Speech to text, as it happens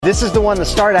This is the one to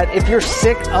start at if you're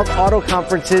sick of auto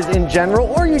conferences in general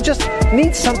or you just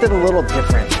need something a little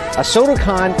different.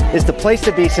 ASOTOCON is the place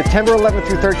to be September 11th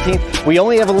through 13th. We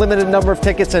only have a limited number of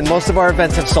tickets and most of our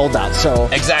events have sold out. So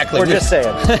exactly. We're just saying.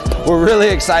 We're really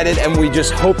excited and we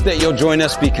just hope that you'll join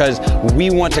us because we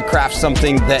want to craft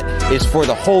something that is for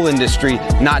the whole industry,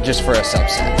 not just for a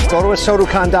subset. Go to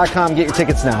ASOTOCON.com, get your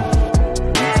tickets now.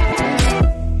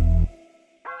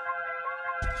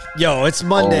 Yo, it's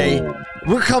Monday.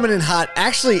 We're coming in hot.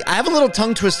 Actually, I have a little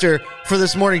tongue twister for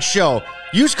this morning's show.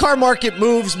 Used car market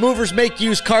moves. Movers make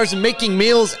used cars and making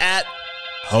meals at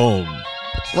home.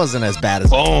 Wasn't as bad as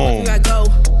boom.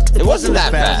 It wasn't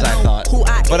that bad as I thought.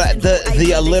 But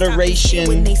the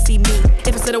alliteration,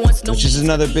 which is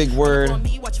another big word,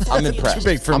 I'm impressed. Too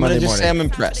big for I'm Monday gonna just morning. say I'm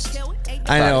impressed.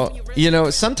 I know. You know,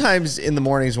 sometimes in the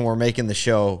mornings when we're making the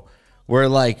show, we're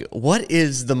like, what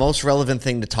is the most relevant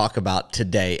thing to talk about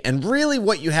today? And really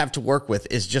what you have to work with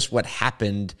is just what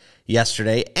happened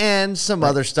yesterday and some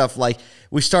other stuff. Like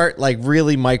we start like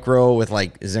really micro with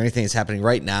like, is there anything that's happening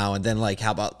right now? And then like,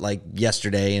 how about like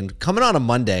yesterday and coming on a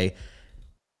Monday?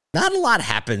 Not a lot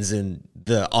happens in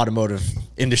the automotive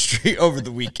industry over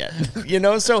the weekend, you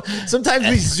know? So sometimes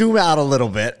we zoom out a little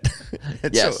bit.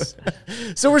 Yes.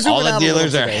 So we're zooming out all the a little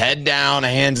dealers are bit. head down,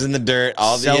 hands in the dirt.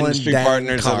 All the Selling industry dang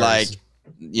partners cars. are like,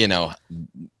 you know,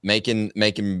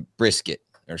 making brisket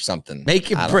or something.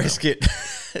 Making I don't brisket.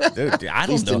 Dude, I At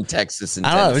least don't know. in Texas and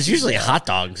I don't know. It was Tennessee. usually hot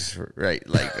dogs, right?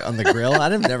 Like on the grill.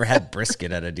 I've never had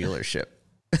brisket at a dealership.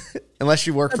 Unless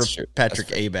you work That's for true.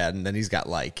 Patrick Abad, and then he's got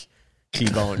like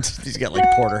T-bones. He's got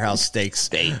like porterhouse steaks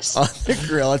on the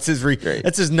grill.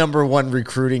 That's his number one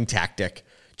recruiting tactic.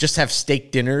 Just have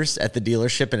steak dinners at the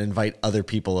dealership and invite other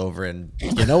people over. And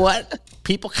you know what?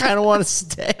 People kind of want to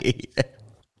stay.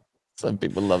 Some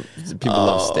people love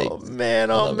steak.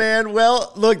 Oh man.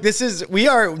 Well, look, we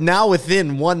are now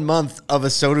within 1 month of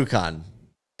ASOTOCON.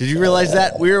 Did you realize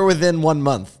that? We are within 1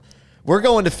 month. We're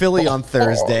going to Philly on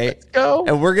Thursday. Let's go.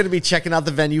 And we're going to be checking out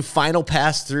the venue, final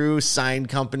pass through, sign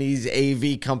companies,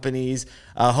 AV companies,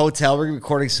 hotel. We're going to be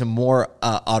recording some more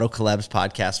Auto Collabs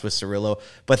podcast with Cirillo.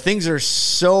 But things are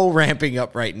so ramping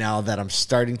up right now that I'm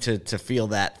starting to feel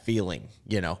that feeling,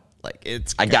 you know? Like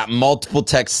I got multiple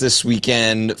texts this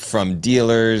weekend from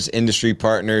dealers, industry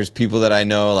partners, people that I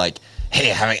know, like,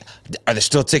 hey, are there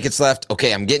still tickets left?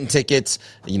 Okay, I'm getting tickets,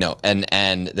 you know,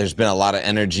 and there's been a lot of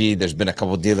energy. There's been a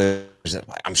couple of dealers that,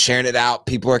 I'm sharing it out.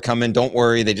 People are coming. Don't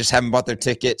worry. They just haven't bought their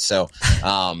ticket. So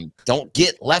don't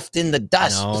get left in the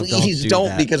dust. No, Please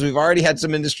don't because we've already had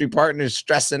some industry partners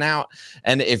stressing out.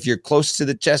 And if you're close to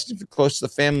the chest, if you're close to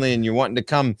the family and you're wanting to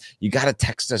come, you got to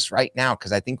text us right now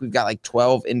because I think we've got like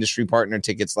 12 industry partner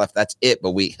tickets left. That's it.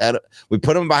 But we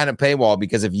put them behind a paywall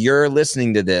because if you're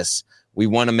listening to this, we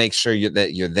want to make sure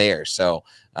that you're there. So,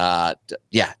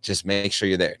 just make sure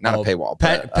you're there. Not a paywall.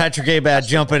 Patrick Abad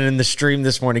jumping in the stream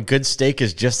this morning. Good steak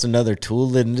is just another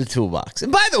tool in the toolbox. And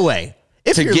by the way,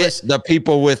 if to you're get the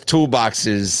people with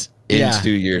toolboxes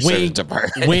into your service wink,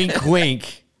 department. Wink,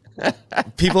 wink.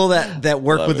 People that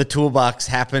work with the toolbox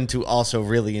happen to also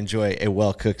really enjoy a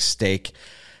well-cooked steak.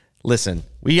 Listen,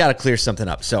 we got to clear something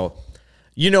up. So,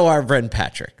 you know our friend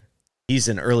Patrick. He's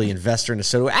an early investor in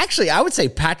ASOTO. Actually, I would say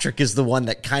Patrick is the one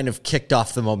that kind of kicked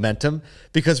off the momentum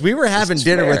because we were having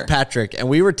dinner with Patrick and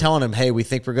we were telling him, hey, we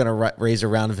think we're going to raise a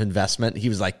round of investment. He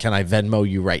was like, can I Venmo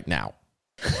you right now?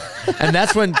 And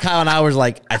that's when Kyle and I was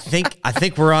like, I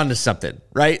think we're on to something,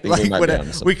 right? Like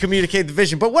when we communicate the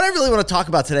vision. But what I really want to talk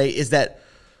about today is that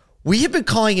we have been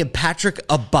calling him Patrick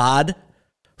Abad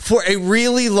for a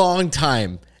really long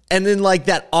time. And in like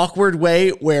that awkward way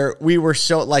where we were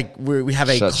so like we have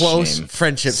a close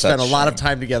friendship, spent a lot of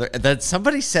time together. And then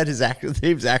somebody said his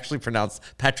name's actually pronounced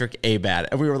Patrick Abad.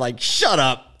 And we were like, shut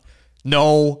up.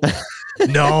 No.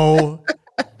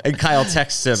 And Kyle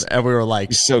texts him and we were like,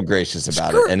 he's so gracious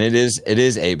about it. And it is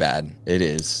Abad. It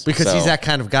is. Because he's that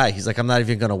kind of guy. He's like, I'm not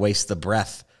even going to waste the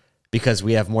breath because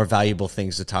we have more valuable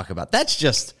things to talk about. That's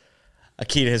just a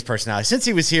key to his personality. Since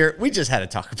he was here, we just had to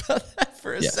talk about that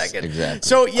for a second. Exactly.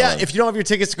 So, if you don't have your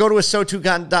tickets, go to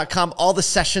ASOTOCON.com. All the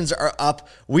sessions are up.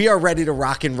 We are ready to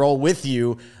rock and roll with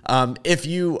you. If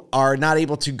you are not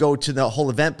able to go to the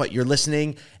whole event, but you're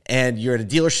listening and you're at a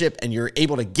dealership and you're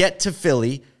able to get to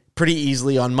Philly pretty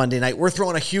easily on Monday night, we're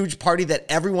throwing a huge party that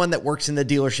everyone that works in the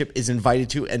dealership is invited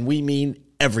to, and we mean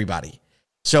everybody.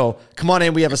 So come on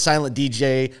in. We have a silent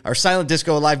DJ, our silent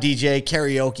disco live DJ,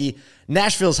 karaoke,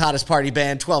 Nashville's hottest party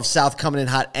band, 12 South coming in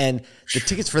hot. And the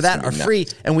tickets for that are free.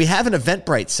 And we have an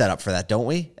Eventbrite set up for that, don't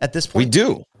we, at this point? We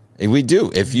do. We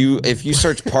do. If you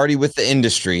search "party with the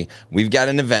industry," we've got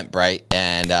an Eventbrite,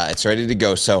 and it's ready to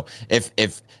go. So if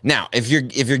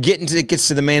you're getting tickets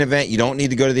to the main event, you don't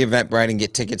need to go to the Eventbrite and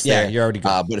get tickets there. Yeah, you're already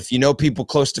good. But if you know people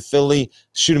close to Philly,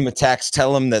 shoot them a text,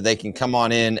 tell them that they can come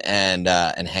on in and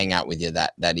hang out with you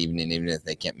that evening, even if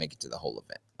they can't make it to the whole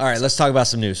event. All right, let's talk about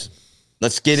some news.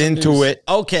 Let's get into it.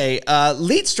 Okay,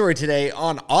 lead story today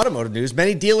on automotive news.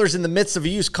 Many dealers in the midst of a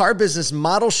used car business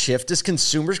model shift as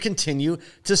consumers continue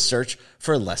to search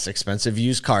for less expensive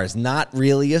used cars. Not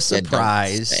really a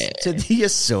surprise to the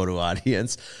ASOTO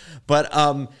audience. But,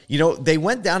 they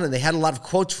went down and they had a lot of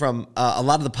quotes from a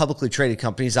lot of the publicly traded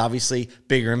companies. Obviously,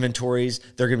 bigger inventories.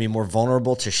 They're going to be more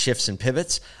vulnerable to shifts and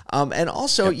pivots. And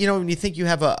also, when you think you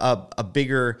have a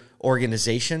bigger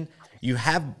organization, you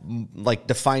have like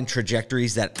defined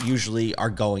trajectories that usually are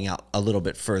going out a little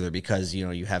bit further because,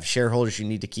 you have shareholders you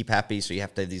need to keep happy. So you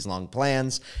have to have these long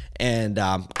plans. And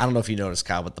I don't know if you noticed,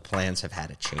 Kyle, but the plans have had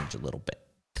to change a little bit.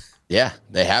 Yeah,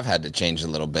 they have had to change a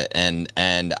little bit. And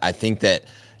I think that,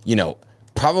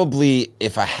 probably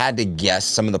if I had to guess,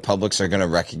 some of the publics are going to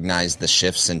recognize the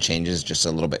shifts and changes just a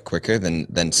little bit quicker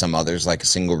than some others, like a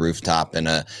single rooftop in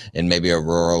maybe a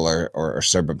rural or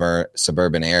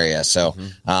suburban area. So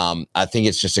I think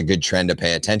it's just a good trend to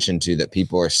pay attention to, that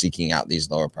people are seeking out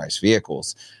these lower price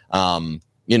vehicles. One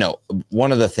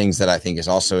of the things that I think is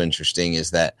also interesting is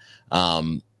that,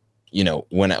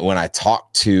 when I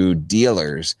talk to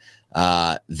dealers,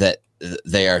 that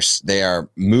they are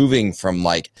moving from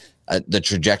like the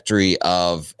trajectory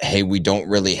of, hey, we don't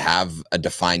really have a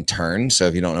defined turn. So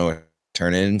if you don't know what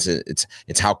turn is,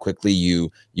 it's how quickly you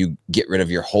get rid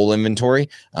of your whole inventory.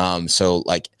 So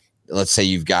like, let's say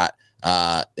you've got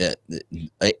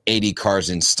 80 cars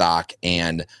in stock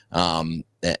and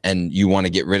you want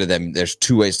to get rid of them. There's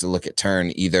two ways to look at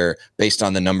turn, either based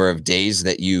on the number of days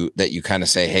that you kind of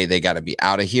say, hey, they got to be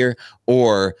out of here,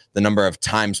 or the number of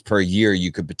times per year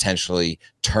you could potentially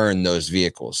turn those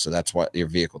vehicles. So that's what your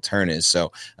vehicle turn is.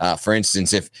 So for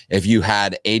instance, if you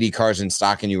had 80 cars in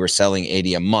stock and you were selling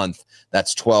 80 a month,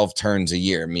 that's 12 turns a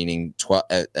year, meaning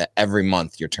every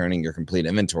month you're turning your complete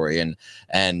inventory.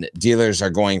 And dealers are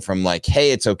going from like,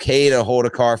 hey, it's okay to hold a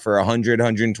car for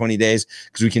 120 days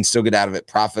because we can still get out of it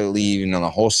profitably, even on the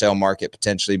wholesale market,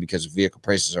 potentially because vehicle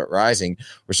prices are rising.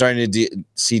 We're starting to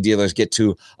see dealers get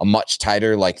to a much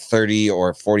tighter, like 30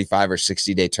 or 45 or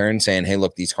 60 day turn, saying, hey,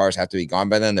 look, these cars have to be gone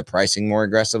by then. They're pricing more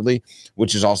aggressively,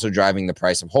 which is also driving the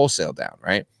price of wholesale down,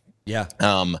 right? Yeah.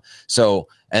 So,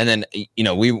 and then,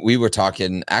 we were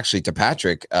talking actually to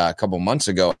Patrick a couple months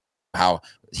ago, how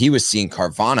he was seeing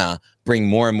Carvana bring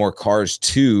more and more cars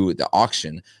to the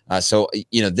auction. So,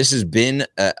 this has been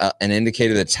an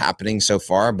indicator that's happening so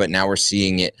far, but now we're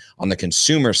seeing it on the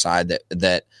consumer side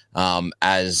that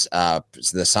as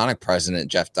the Sonic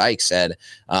president, Jeff Dyke, said,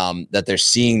 that they're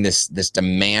seeing this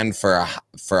demand for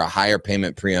a higher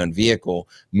payment pre-owned vehicle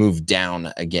move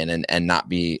down again and not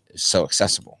be so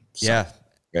accessible. So,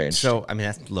 yeah. So, I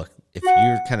mean, look, if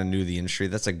you're kind of new to the industry,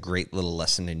 that's a great little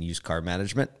lesson in used car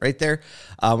management right there.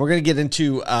 We're going to get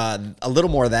into a little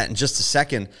more of that in just a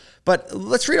second, but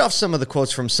let's read off some of the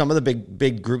quotes from some of the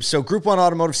big groups. So Group 1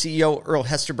 Automotive CEO Earl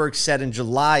Hesterberg said in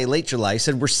late July, he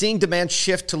said, we're seeing demand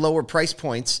shift to lower price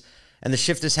points, and the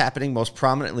shift is happening most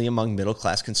prominently among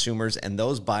middle-class consumers and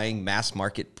those buying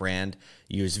mass-market brand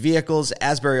used vehicles.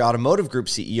 Asbury Automotive Group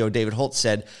CEO David Holt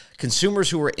said consumers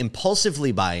who were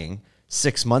impulsively buying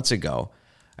 6 months ago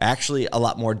are actually a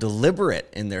lot more deliberate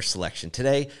in their selection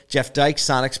today. Jeff Dyke,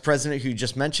 Sonic's president, who you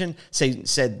just mentioned,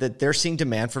 said that they're seeing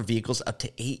demand for vehicles up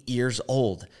to 8 years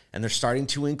old, and they're starting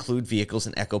to include vehicles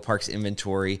in EchoPark's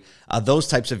inventory, those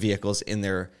types of vehicles in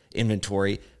their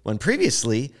inventory, when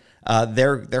previously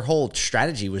their whole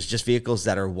strategy was just vehicles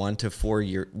that are 1 to 4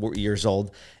 years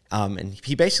old. And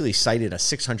he basically cited a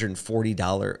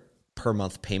 $640 per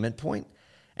month payment point.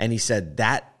 And he said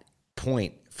that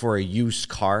point for a used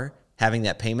car, having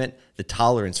that payment, the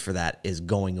tolerance for that is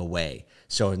going away.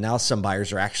 So now some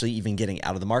buyers are actually even getting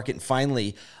out of the market. And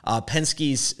finally,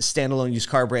 Penske's standalone used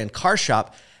car brand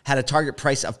CarShop had a target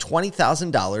price of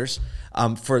 $20,000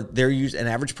 for their use, an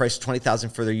average price of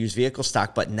 $20,000 for their used vehicle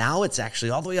stock, but now it's actually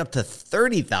all the way up to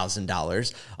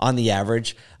 $30,000 on the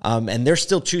average, and they're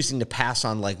still choosing to pass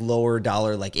on like lower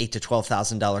dollar, like $8,000 to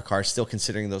 $12,000 cars, still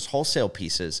considering those wholesale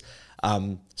pieces.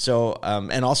 And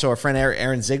also our friend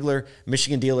Aaron Ziegler,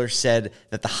 Michigan dealer, said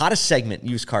that the hottest segment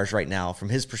used cars right now, from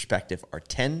his perspective, are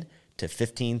 $10,000 to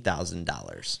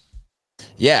 $15,000.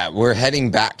 Yeah, we're heading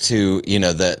back to,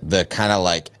 the kind of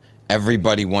like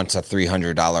everybody wants a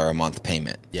 $300 a month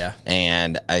payment. Yeah.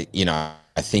 And I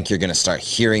I think you're going to start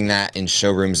hearing that in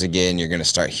showrooms again. You're going to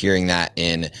start hearing that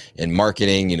in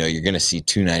marketing. You know, you're going to see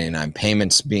 $299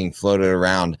 payments being floated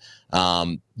around.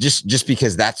 Just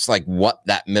because that's like what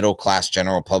that middle class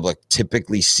general public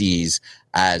typically sees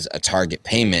as a target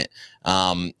payment.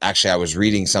 Actually, I was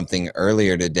reading something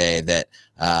earlier today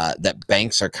that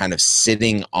banks are kind of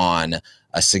sitting on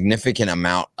a significant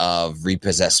amount of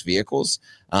repossessed vehicles,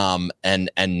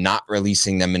 and not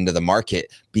releasing them into the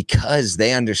market because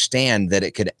they understand that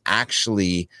it could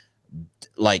actually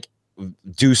like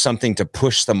do something to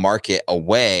push the market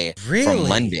away from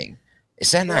lending.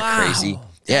 Is that not crazy?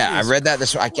 Yeah, I read that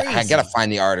this. I got to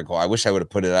find the article. I wish I would have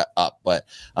put it up, but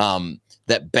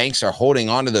that banks are holding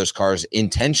onto those cars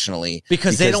intentionally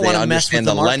because they don't want to mess with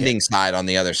the lending side on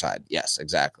the other side. Yes,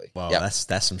 exactly. Wow,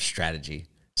 that's some strategy.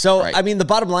 So, right. I mean, the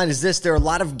bottom line is this. There are a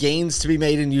lot of gains to be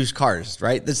made in used cars,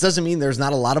 right? This doesn't mean there's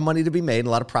not a lot of money to be made, a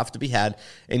lot of profit to be had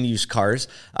in used cars.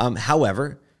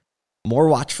 However, more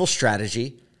watchful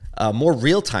strategy, more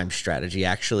real-time strategy,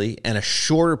 actually, and a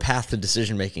shorter path to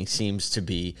decision-making seems to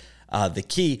be the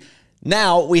key.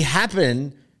 Now, we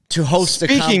happen to host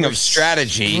Speaking of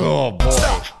strategy. Oh,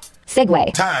 boy.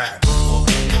 Segue. Time.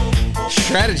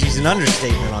 Strategy's an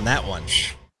understatement on that one.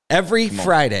 Every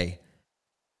Friday,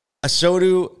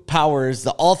 ASOTU powers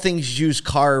the All Things Used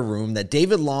Car Room that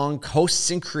David Long hosts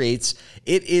and creates.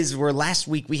 It is where last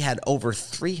week we had over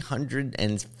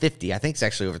 350, I think it's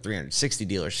actually over 360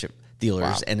 dealers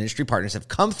and industry partners have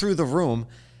come through the room.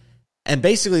 And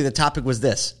basically the topic was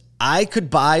this: I could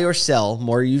buy or sell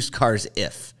more used cars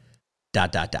if ...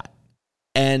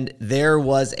 And there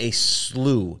was a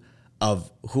slew of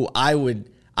who I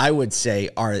would say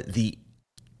are the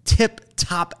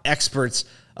top experts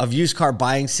of used car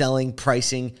buying, selling,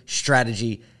 pricing,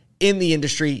 strategy in the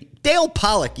industry. Dale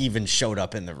Pollak even showed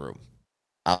up in the room.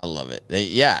 I love it.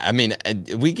 Yeah, I mean,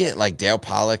 we get like Dale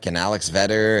Pollak and Alex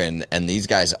Vetter and these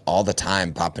guys all the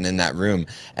time popping in that room.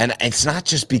 And it's not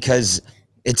just because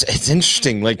it's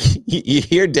interesting. Like you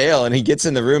hear Dale and he gets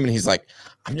in the room and he's like,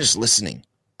 I'm just listening.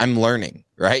 I'm learning,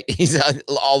 right? He's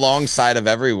alongside of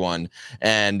everyone.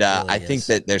 And really I think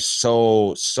that there's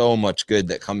so much good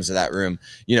that comes to that room.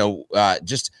 You know,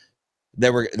 just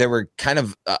there were kind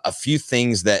of a few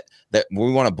things that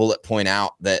we want to bullet point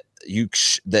out that you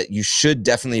should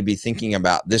definitely be thinking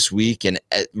about this week and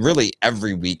really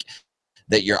every week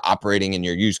that you're operating in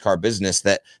your used car business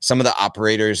that some of the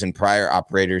operators and prior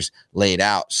operators laid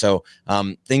out. So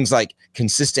things like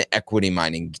consistent equity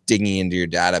mining, digging into your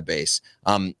database,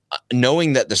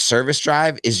 knowing that the service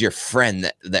drive is your friend,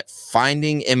 that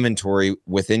finding inventory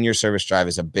within your service drive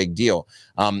is a big deal.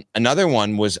 Another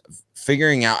one was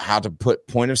figuring out how to put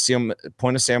point of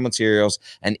sale materials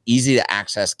and easy to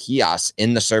access kiosks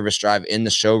in the service drive in the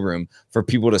showroom for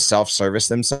people to self-service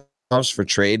themselves for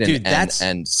trade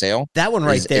and sale. That one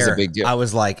right there is a big deal. I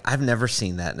was like, I've never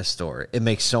seen that in a store. It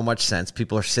makes so much sense.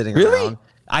 People are sitting around.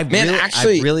 I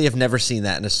really have never seen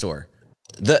that in a store.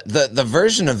 The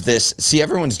version of this, see,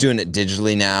 everyone's doing it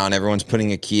digitally now and everyone's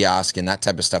putting a kiosk and that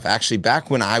type of stuff. Actually,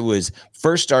 back when I was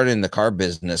first started in the car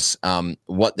business,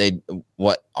 what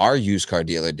our used car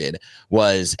dealer did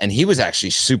was, and he was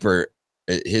actually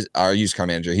our used car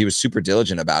manager, he was super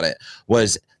diligent about it,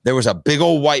 was there was a big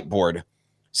old whiteboard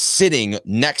sitting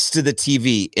next to the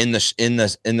TV in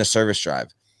the service drive.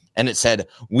 And it said,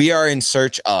 we are in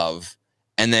search of,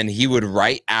 and then he would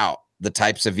write out the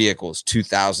types of vehicles,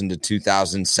 2000 to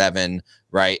 2007,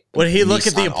 right? Would he look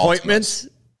at the appointments?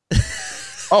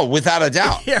 Oh, without a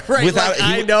doubt. Yeah, right.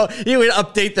 I know. He would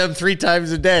update them 3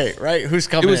 times a day, right? Who's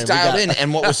coming in? It was dialed in.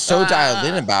 And what was so dialed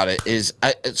in about it is,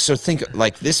 so think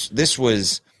like this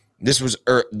was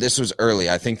early.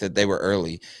 I think that they were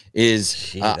early.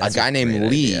 A guy named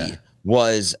Lee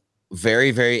was very,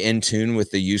 very in tune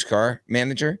with the used car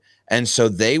manager. And so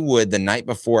they would the night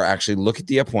before actually look at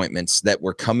the appointments that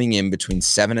were coming in between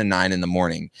 7 and 9 in the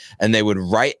morning. And they would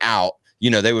write out,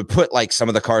 they would put like some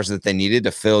of the cars that they needed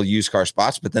to fill used car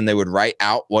spots, but then they would write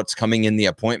out what's coming in the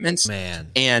appointments. Man.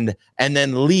 And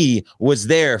then Lee was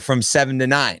there from 7 to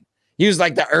 9. He was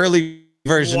like the early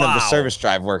version of the service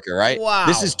drive worker, right? Wow.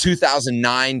 This is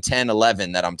 2009, 10,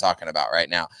 11 that I'm talking about right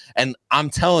now. And I'm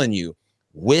telling you,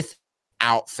 without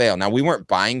fail. Now, we weren't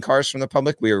buying cars from the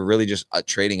public. We were really just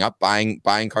trading up. Buying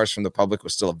cars from the public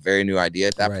was still a very new idea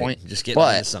at that point. Just getting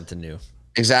into something new.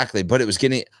 Exactly. But it was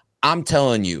I'm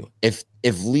telling you, if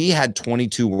Lee had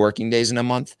 22 working days in a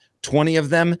month, 20 of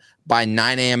them by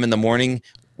 9 a.m. in the morning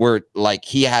were like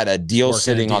he had a deal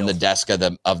sitting on the desk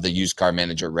of the used car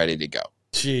manager ready to go.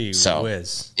 Gee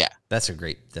whiz. Yeah. That's a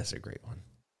great one.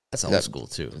 That's old school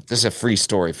too. This is a free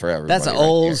story for everybody. That's an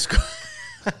old school.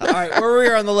 All right, where we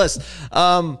are on the list.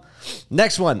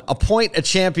 Next one, appoint a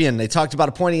champion. They talked about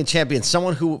appointing a champion,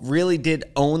 someone who really did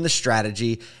own the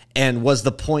strategy and was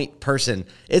the point person.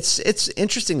 It's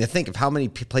interesting to think of how many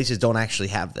places don't actually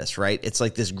have this, right? It's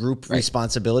like this group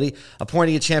responsibility.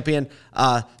 Appointing a champion,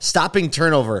 stopping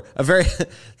turnover.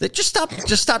 Just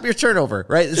stop your turnover,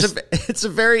 right?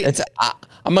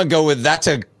 I'm gonna go with that's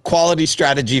a quality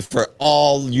strategy for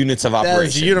all units of operation.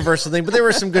 That's a universal thing, but there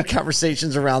were some good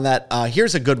conversations around that.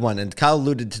 Here's a good one, and Kyle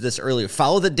alluded to this earlier.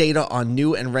 Follow the data on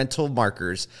new and rental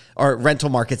markets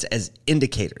as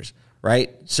indicators,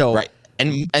 right? So right.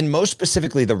 And most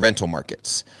specifically the rental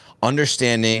markets,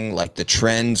 understanding like the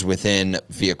trends within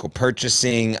vehicle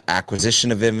purchasing,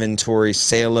 acquisition of inventory,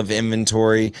 sale of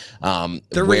inventory.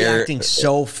 They're reacting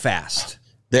so fast.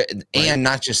 And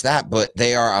not just that, but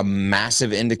they are a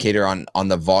massive indicator on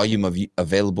the volume of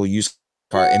available used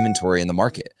car inventory in the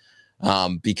market.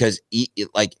 Because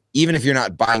even if you're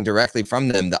not buying directly from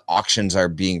them, the auctions are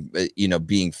being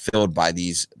filled by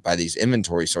these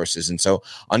inventory sources. And so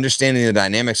understanding the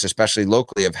dynamics, especially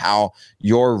locally, of how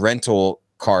your rental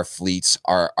car fleets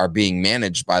are being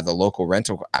managed by the local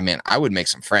rental. I mean, I would make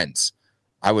some friends.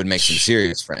 I would make some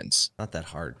serious friends. Not that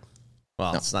hard.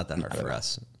 Well, no, it's not that hard for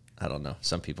us. I don't know.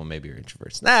 Some people maybe are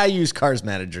introverts. Used cars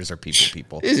managers are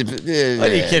people. What are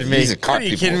you kidding me? What are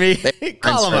you kidding me?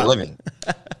 Call them up. Living.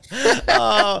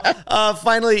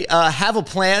 Finally, have a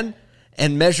plan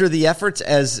and measure the efforts.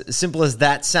 As simple as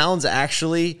that sounds,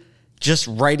 actually, just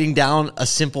writing down a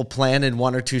simple plan in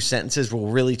 1 or 2 sentences will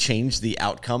really change the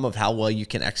outcome of how well you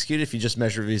can execute if you just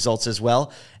measure results as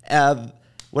well.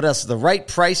 What else? The right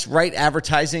price, right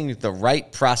advertising, the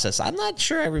right process. I'm not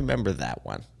sure I remember that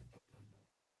one.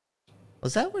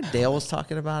 Was that what Dale was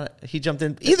talking about? He jumped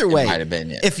in. Either way, might have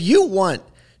been, yeah. If you want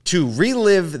to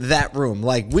relive that room,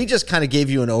 like we just kind of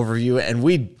gave you an overview and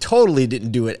we totally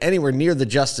didn't do it anywhere near the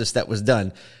justice that was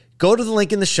done, go to the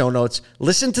link in the show notes,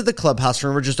 listen to the Clubhouse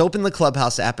room, or just open the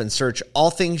Clubhouse app and search all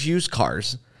things used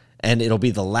cars, and it'll be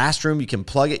the last room. You can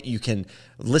plug it. You can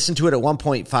listen to it at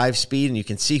 1.5 speed, and you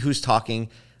can see who's talking.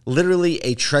 Literally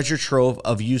a treasure trove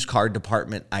of used car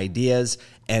department ideas,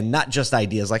 and not just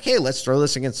ideas like, hey, let's throw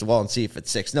this against the wall and see if it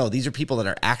sticks. No, these are people that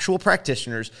are actual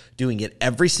practitioners doing it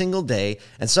every single day,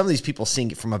 and some of these people seeing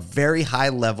it from a very high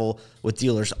level with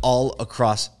dealers all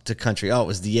across the country. Oh, it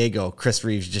was Diego. Chris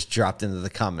Reeves just dropped into the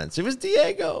comments. It was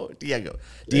Diego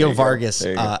Vargas,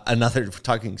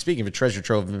 speaking of a treasure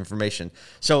trove of information.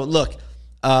 So look,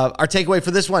 our takeaway for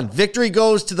this one, victory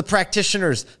goes to the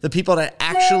practitioners, the people that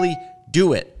actually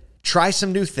do it. Try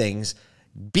some new things.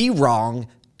 Be wrong.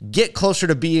 Get closer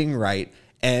to being right.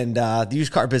 And the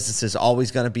used car business is always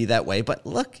going to be that way. But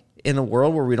look, in a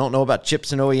world where we don't know about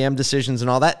chips and OEM decisions and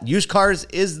all that, used cars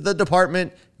is the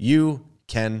department you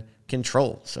can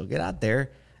control. So get out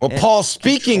there. Well, Paul,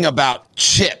 speaking about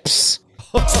chips.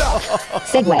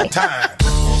 Segue.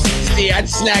 See, I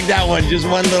snagged that one. Just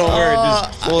one little word.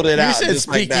 Just pulled it out. You said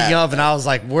speaking of, and I was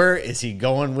like, where is he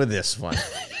going with this one?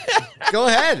 Go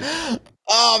ahead.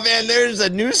 Oh, man, there's a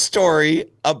news story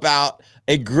about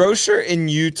a grocer in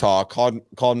Utah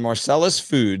called Marcellus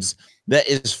Foods that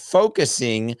is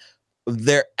focusing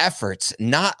their efforts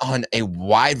not on a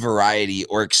wide variety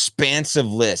or expansive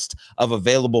list of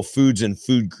available foods and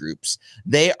food groups.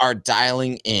 They are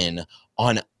dialing in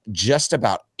on just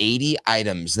about 80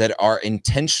 items that are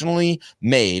intentionally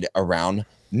made around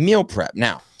meal prep.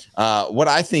 Now, what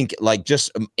I think, like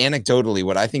just anecdotally,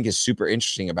 what I think is super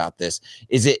interesting about this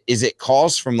is it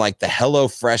calls from like the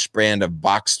HelloFresh brand of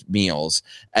boxed meals,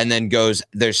 and then goes,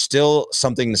 there's still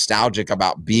something nostalgic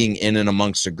about being in and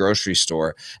amongst a grocery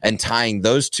store, and tying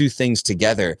those two things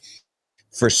together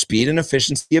for speed and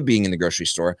efficiency of being in the grocery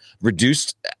store,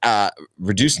 reduced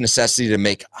necessity to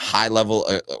make high level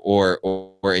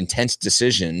or intense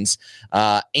decisions,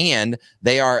 and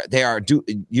they are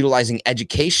utilizing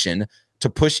education to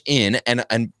push in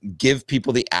and give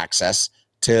people the access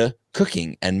to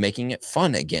cooking and making it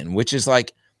fun again, which is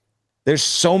like, there's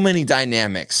so many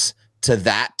dynamics to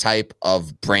that type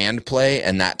of brand play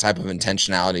and that type of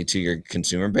intentionality to your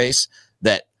consumer base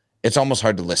that it's almost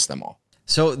hard to list them all.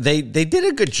 So they did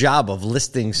a good job of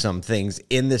listing some things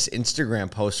in this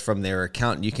Instagram post from their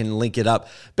account. You can link it up.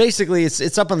 Basically,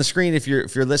 it's up on the screen if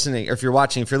you're listening, or if you're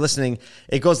watching. If you're listening,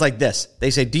 it goes like this.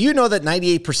 They say, do you know that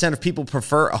 98% of people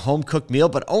prefer a home-cooked meal,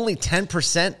 but only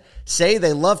 10% say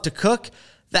they love to cook?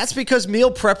 That's because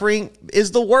meal prepping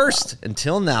is the worst.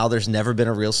 Until now, there's never been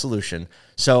a real solution.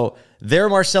 So They're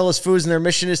Marcellus Foods, and their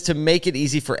mission is to make it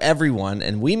easy for everyone,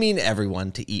 and we mean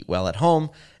everyone, to eat well at home.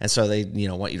 And so they,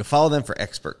 want you to follow them for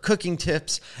expert cooking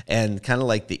tips and kind of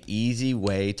like the easy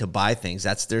way to buy things.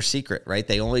 That's their secret, right?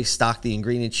 They only stock the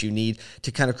ingredients you need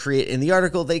to kind of create. In the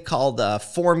article, they called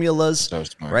formulas, So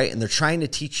smart. right? And they're trying to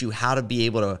teach you how to be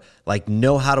able to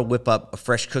know how to whip up a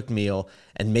fresh cooked meal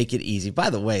and make it easy. By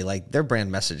the way, their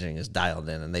brand messaging is dialed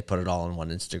in, and they put it all in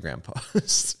one Instagram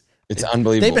post. It's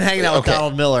unbelievable. They've been hanging out with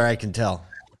Donald Miller, I can tell.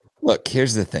 Look,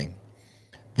 here's the thing.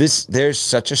 There's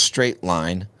such a straight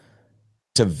line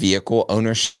to vehicle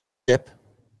ownership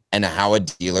and how a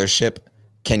dealership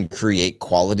can create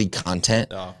quality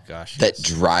content that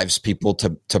drives people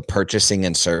to purchasing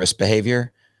and service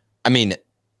behavior. I mean,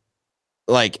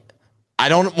 I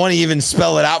don't want to even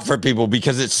spell it out for people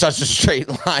because it's such a straight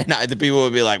line. The people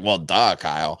would be like, well, duh,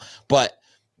 Kyle. But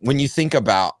when you think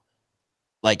about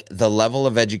the level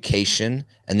of education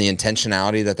and the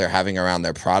intentionality that they're having around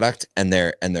their product and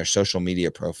their social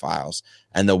media profiles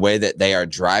and the way that they are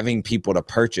driving people to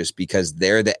purchase because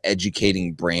they're the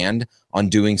educating brand on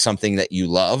doing something that you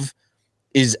love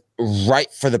is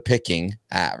right for the picking.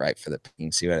 Right for the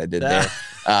picking. See what I did there?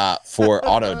 For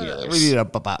auto dealers. We need a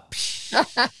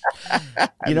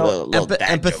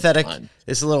empathetic. Fun.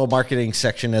 It's a little marketing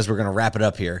section as we're going to wrap it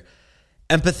up here.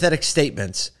 Empathetic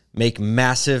statements make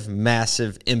massive,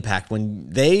 massive impact. When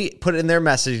they put in their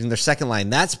message in their second line,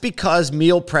 that's because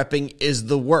meal prepping is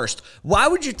the worst. Why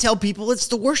would you tell people it's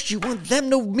the worst? You want them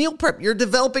to meal prep. You're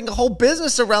developing a whole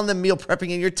business around them meal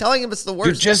prepping, and you're telling them it's the worst.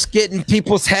 You're just getting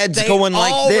people's heads going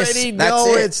like this. They already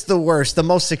know it's the worst. The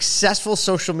most successful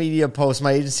social media post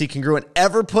my agency Congruent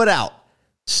ever put out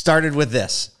started with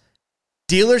this.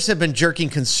 Dealers have been jerking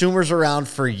consumers around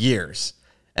for years.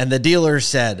 And the dealer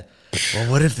said,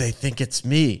 well, what if they think it's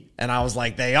me? And I was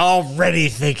like, they already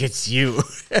think it's you.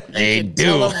 They do.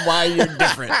 Tell them why you're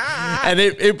different. And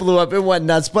it blew up. It went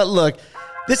nuts. But look,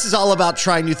 this is all about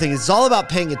trying new things. It's all about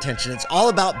paying attention. It's all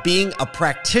about being a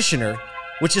practitioner,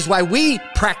 which is why we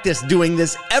practice doing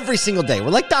this every single day. We're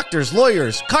like doctors,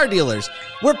 lawyers, car dealers.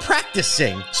 We're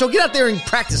practicing. So get out there and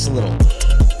practice a little.